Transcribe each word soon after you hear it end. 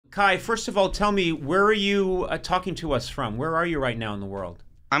Kai, first of all, tell me, where are you talking to us from? Where are you right now in the world?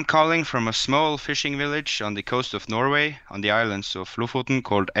 I'm calling from a small fishing village on the coast of Norway, on the islands of Lofoten,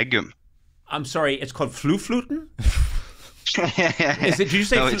 called Eggum. I'm sorry, it's called Flufluten? Yeah. Is it? Did you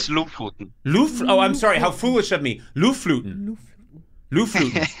say? No, it's Lofoten. Oh, I'm sorry. How foolish of me. Lufluten.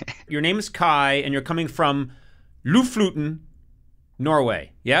 Lufluten. Your name is Kai, and you're coming from Lufluten,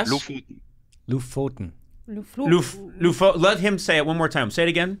 Norway. Yes. Lofoten. Lofoten. Let him say it one more time. Say it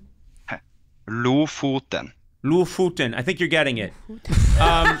again. Lofoten. Lofoten. I think you're getting it.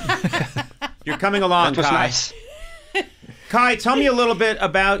 You're coming along, That was Kai. nice. Kai, tell me a little bit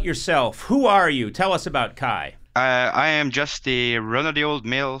about yourself. Who are you? Tell us about Kai. I am just the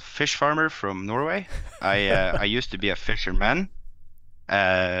run-of-the-old-mill fish farmer from Norway. I used to be a fisherman.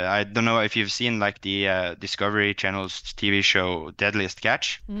 I don't know if you've seen like the Discovery Channel's TV show Deadliest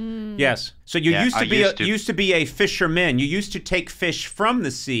Catch. Yes. So you Yeah, used to be a fisherman. You used to take fish from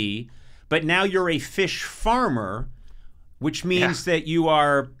the sea, but now you're a fish farmer, which means that you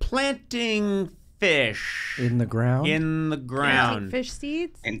are planting fish In the ground? in the ground. Fish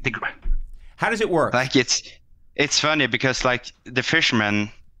seeds? In the ground. How does it work? Like it's funny because like the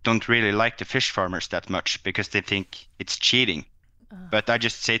fishermen don't really like the fish farmers that much because they think it's cheating. But I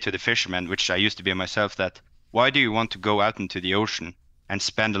just say to the fishermen, which I used to be myself, that why do you want to go out into the ocean and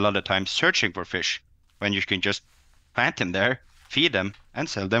spend a lot of time searching for fish when you can just plant them there, feed them, and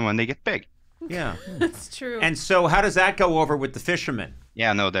sell them when they get big? Yeah. That's true. And so how does that go over with the fishermen?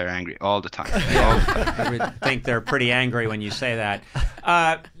 Yeah, no, they're angry all the time. I would think they're pretty angry when you say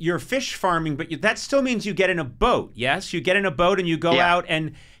that. You're fish farming, but that still means you get in a boat, yes? You get in a boat and you go out,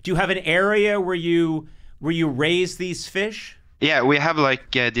 and do you have an area where you raise these fish? Yeah, we have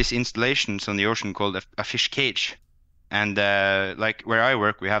like these installations on the ocean called a fish cage. And like where I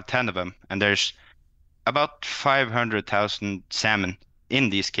work, we have 10 of them. And there's about 500,000 salmon in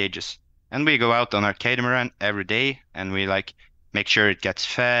these cages. And we go out on our catamaran every day and we like make sure it gets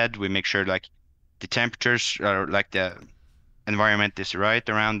fed. We make sure like the temperatures are like the environment is right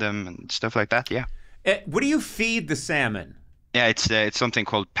around them and stuff like that. Yeah. What do you feed the salmon? Yeah, it's something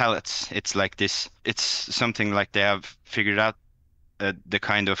called pellets. It's like this. It's something like they have figured out the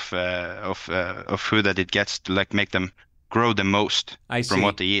kind of food that it gets to like make them grow the most from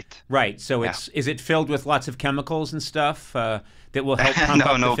what they eat. Right. So is it filled with lots of chemicals and stuff that will help pump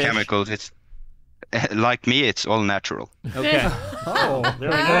up No the fish? chemicals. It's like me. It's all natural. Okay. Oh,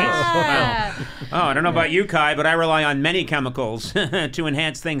 very nice. Wow. Oh, I don't know about you, Kai, but I rely on many chemicals to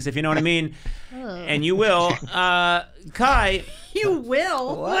enhance things, if you know what I mean. And you will. Kai. You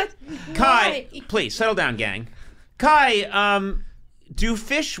will? What? Kai, Why? please, settle down, gang. Kai, do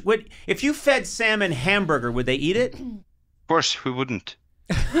fish, if you fed salmon hamburger, would they eat it? Of course, who wouldn't?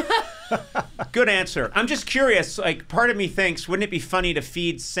 Good answer. I'm just curious, like, part of me thinks, wouldn't it be funny to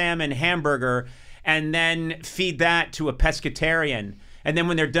feed salmon hamburger and then feed that to a pescatarian? And then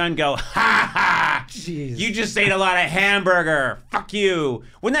when they're done, go, ha ha! Jeez. You just ate a lot of hamburger. Fuck you.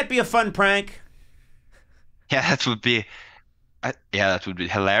 Wouldn't that be a fun prank? Yeah, that would be. That would be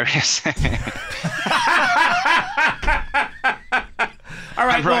hilarious. All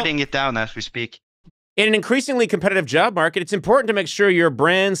right, I'm writing it down as we speak. in an increasingly competitive job market, it's important to make sure your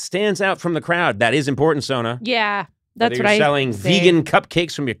brand stands out from the crowd. That is important, Sona. Yeah, that's Whether what you're I selling say. vegan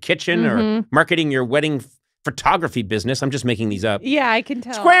cupcakes from your kitchen or marketing your wedding photography business. I'm just making these up. Yeah, I can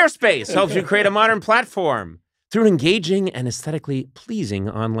tell. Squarespace helps you create a modern platform through an engaging and aesthetically pleasing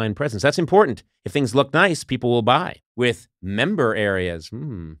online presence. That's important. If things look nice, people will buy. With member areas,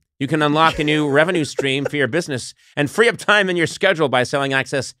 you can unlock a new revenue stream for your business and free up time in your schedule by selling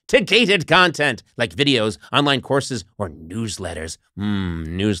access to gated content like videos, online courses, or newsletters.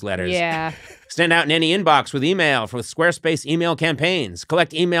 Newsletters. Yeah. Stand out in any inbox with email for Squarespace email campaigns.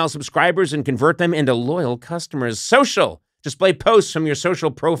 Collect email subscribers and convert them into loyal customers. Social. Display posts from your social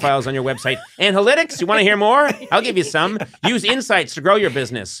profiles on your website. Analytics, you want to hear more? I'll give you some. Use insights to grow your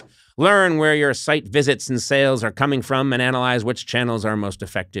business. Learn where your site visits and sales are coming from and analyze which channels are most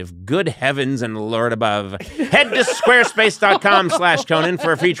effective. Good heavens and Lord above. Head to squarespace.com/Conan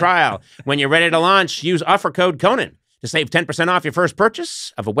for a free trial. When you're ready to launch, use offer code Conan to save 10% off your first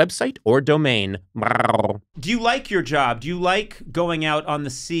purchase of a website or domain. Do you like your job? Do you like going out on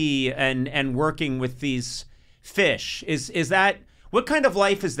the sea and working with these fish? Is that, what kind of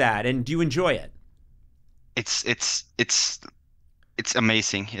life is that, and do you enjoy it? It's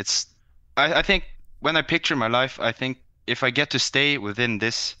amazing. I think when I picture my life, I think if I get to stay within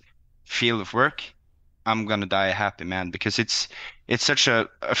this field of work, I'm gonna die a happy man, because it's such a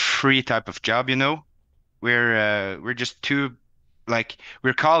free type of job, you know. We're just two, like,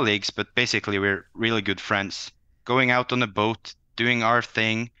 we're colleagues, but basically we're really good friends. Going out on a boat, doing our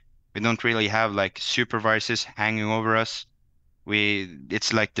thing, We don't really have like supervisors hanging over us.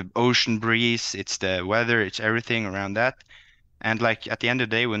 It's like the ocean breeze, it's the weather, it's everything around that. And like at the end of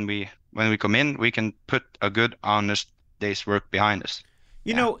the day, when we come in, we can put a good, honest day's work behind us.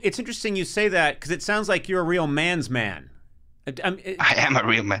 You know, it's interesting you say that because it sounds like you're a real man's man. I am a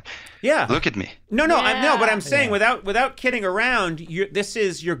real man. Yeah. Look at me. No, but I'm saying without kidding around,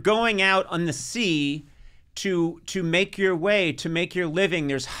 you're going out on the sea to make your way, to make your living.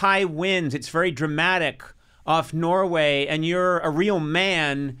 There's high winds. It's very dramatic off Norway, and you're a real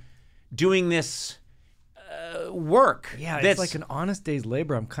man doing this work. Yeah, it's like an honest day's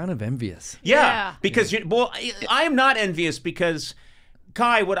labor. I'm kind of envious. Yeah. Because I am not envious because,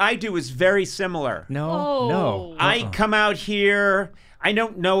 Kai, what I do is very similar. No. I come out here. I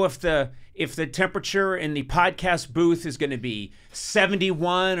don't know if the temperature in the podcast booth is going to be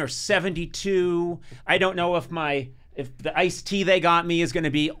 71 or 72. I don't know if the iced tea they got me is going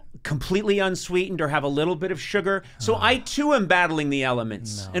to be completely unsweetened or have a little bit of sugar. So I too am battling the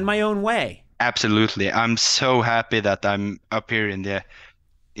elements in my own way. Absolutely. I'm so happy that I'm up here in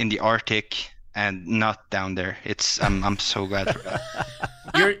the Arctic and not down there. I'm so glad for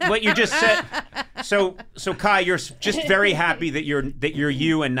that. What you just said. So Kai, you're just very happy that you're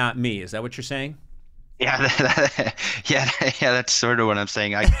you and not me. Is that what you're saying? Yeah, that's sort of what I'm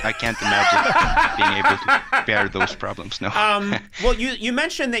saying. I can't imagine being able to bear those problems. No. Well, you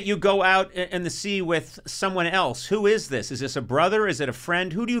mentioned that you go out in the sea with someone else. Who is this? Is this a brother? Is it a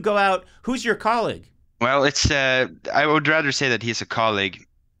friend? Who do you go out? Who's your colleague? Well, I would rather say that he's a colleague,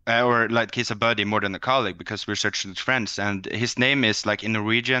 or like he's a buddy more than a colleague, because we're such good friends. And his name is, like, in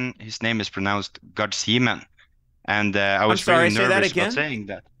Norwegian, his name is pronounced Gard Seaman. And I was really nervous about saying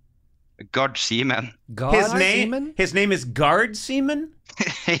that. Gard Seaman. His name is Gard Seaman?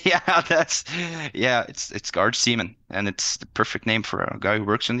 It's Gard Seaman, and it's the perfect name for a guy who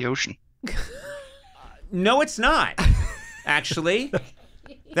works in the ocean. No, it's not. Actually,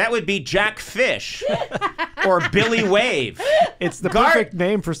 that would be Jack Fish or Billy Wave. It's the perfect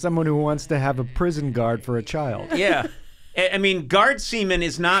name for someone who wants to have a prison guard for a child. Yeah. I mean, Gard Seaman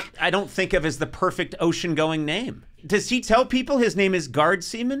is not, I don't think of as the perfect ocean-going name. Does he tell people his name is Gard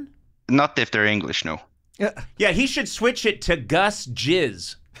Seaman? Not if they're English, no. Yeah, he should switch it to Gus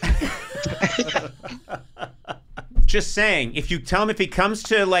Jizz. Just saying, if you tell him if he comes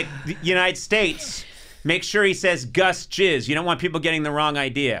to, like, the United States, make sure he says Gus Jizz. You don't want people getting the wrong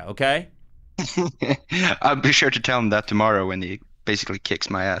idea, okay? I'll be sure to tell him that tomorrow when he basically kicks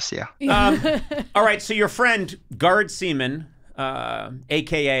my ass, yeah. All right, so your friend, Gard Seaman,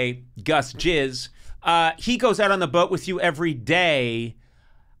 a.k.a. Gus Jizz, he goes out on the boat with you every day.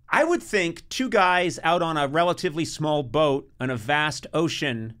 I would think two guys out on a relatively small boat on a vast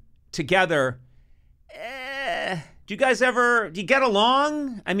ocean together, do you get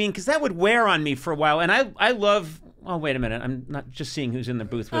along? I mean, because that would wear on me for a while. And I love, oh, wait a minute. I'm not just seeing who's in the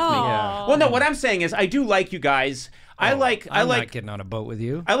booth with me. Yeah. Well, no, what I'm saying is I do like you guys. I'm not getting on a boat with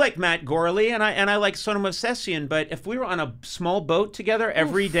you. I like Matt Gorley and I like Sona Movsesian, but if we were on a small boat together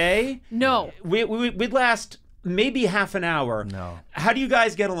every day, no, we'd last maybe half an hour. No. How do you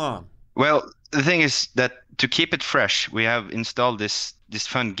guys get along? Well, the thing is that to keep it fresh, we have installed this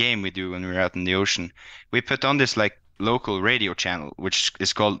fun game we do when we're out in the ocean. We put on this like local radio channel, which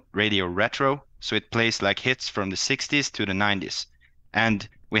is called Radio Retro. So it plays like hits from the 60s to the 90s. And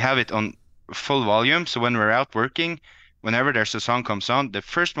we have it on full volume. So when we're out working, whenever there's a song comes on, the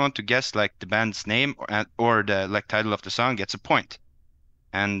first one to guess like the band's name or the like title of the song gets a point.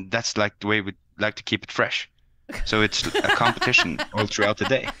 And that's like the way we like to keep it fresh. So it's a competition all throughout the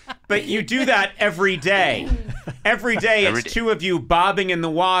day. But you do that every day. Every day it's two of you bobbing in the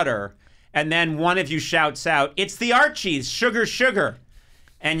water, and then one of you shouts out, "It's the Archies, sugar, sugar."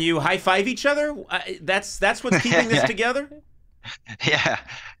 And you high-five each other? That's what's keeping this together? Yeah.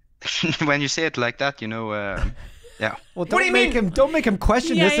 When you say it like that, yeah. Well, don't make him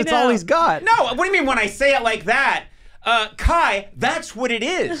question this. It's all he's got. No, what do you mean when I say it like that? Kai, that's what it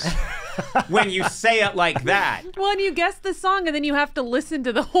is. When you say it like that. Well, and you guess the song, and then you have to listen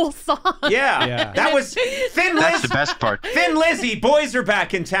to the whole song. Yeah. That was Thin Lizzy. That's the best part. Thin Lizzy, boys are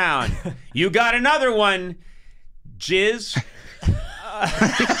back in town. You got another one, Jizz.